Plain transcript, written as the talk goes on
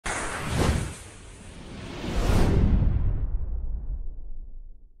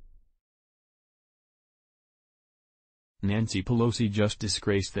Nancy Pelosi just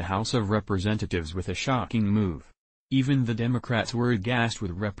disgraced the House of Representatives with a shocking move. Even the Democrats were aghast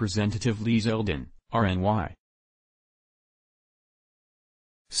with Representative Zeldin, R-N.Y.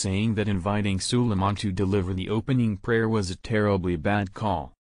 saying that inviting Suleiman to deliver the opening prayer was a terribly bad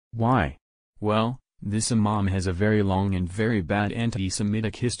call. Why? Well, this Imam has a very long and very bad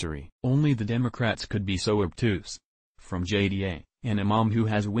anti-Semitic history. Only the Democrats could be so obtuse. From JTA, an Imam who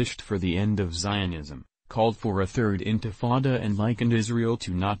has wished for the end of Zionism, called for a third intifada and likened Israel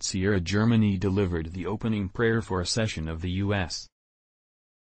to Nazi-era Germany, delivered the opening prayer for a session of the U.S.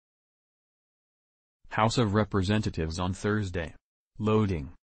 House of Representatives on Thursday.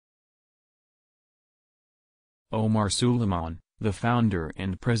 Loading. Omar Suleiman, the founder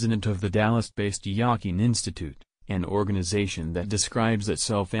and president of the Dallas-based Yaqeen Institute, an organization that describes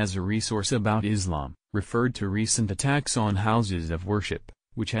itself as a resource about Islam, referred to recent attacks on houses of worship,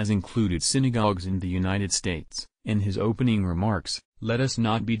 which has included synagogues in the United States. In his opening remarks, "Let us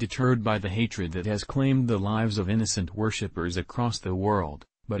not be deterred by the hatred that has claimed the lives of innocent worshippers across the world,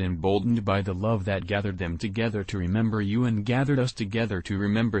 but emboldened by the love that gathered them together to remember you and gathered us together to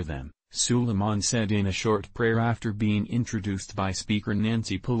remember them," Suleiman said in a short prayer after being introduced by Speaker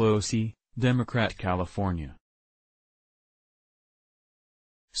Nancy Pelosi, Democrat, California.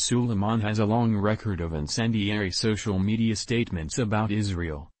 Suleiman has a long record of incendiary social media statements about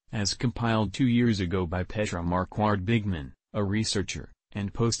Israel, as compiled 2 years ago by Petra Marquardt Bigman, a researcher,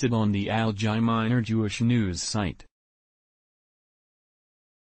 and posted on the Al Jaiminor Jewish news site.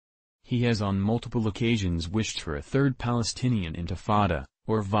 He has on multiple occasions wished for a third Palestinian intifada,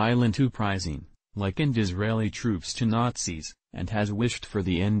 or violent uprising, likened Israeli troops to Nazis, and has wished for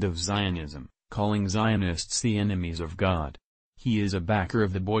the end of Zionism, calling Zionists the enemies of God. He is a backer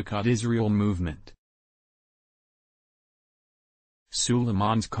of the Boycott Israel movement.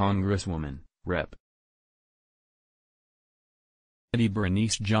 Suleiman's Congresswoman, Rep.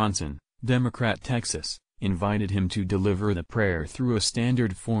 Bernice Johnson, Democrat, Texas, invited him to deliver the prayer through a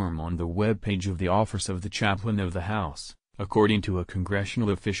standard form on the webpage of the Office of the Chaplain of the House, according to a congressional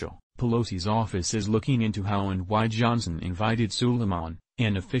official. Pelosi's office is looking into how and why Johnson invited Suleiman,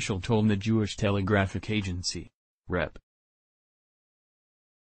 an official told the Jewish Telegraphic Agency. Rep.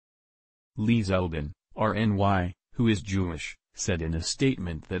 Zeldin, R-N.Y, who is Jewish, said in a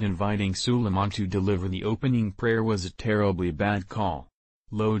statement that inviting Suleiman to deliver the opening prayer was a terribly bad call.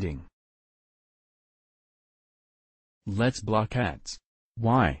 Loading. Let's block ads.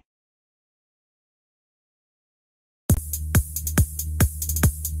 Why?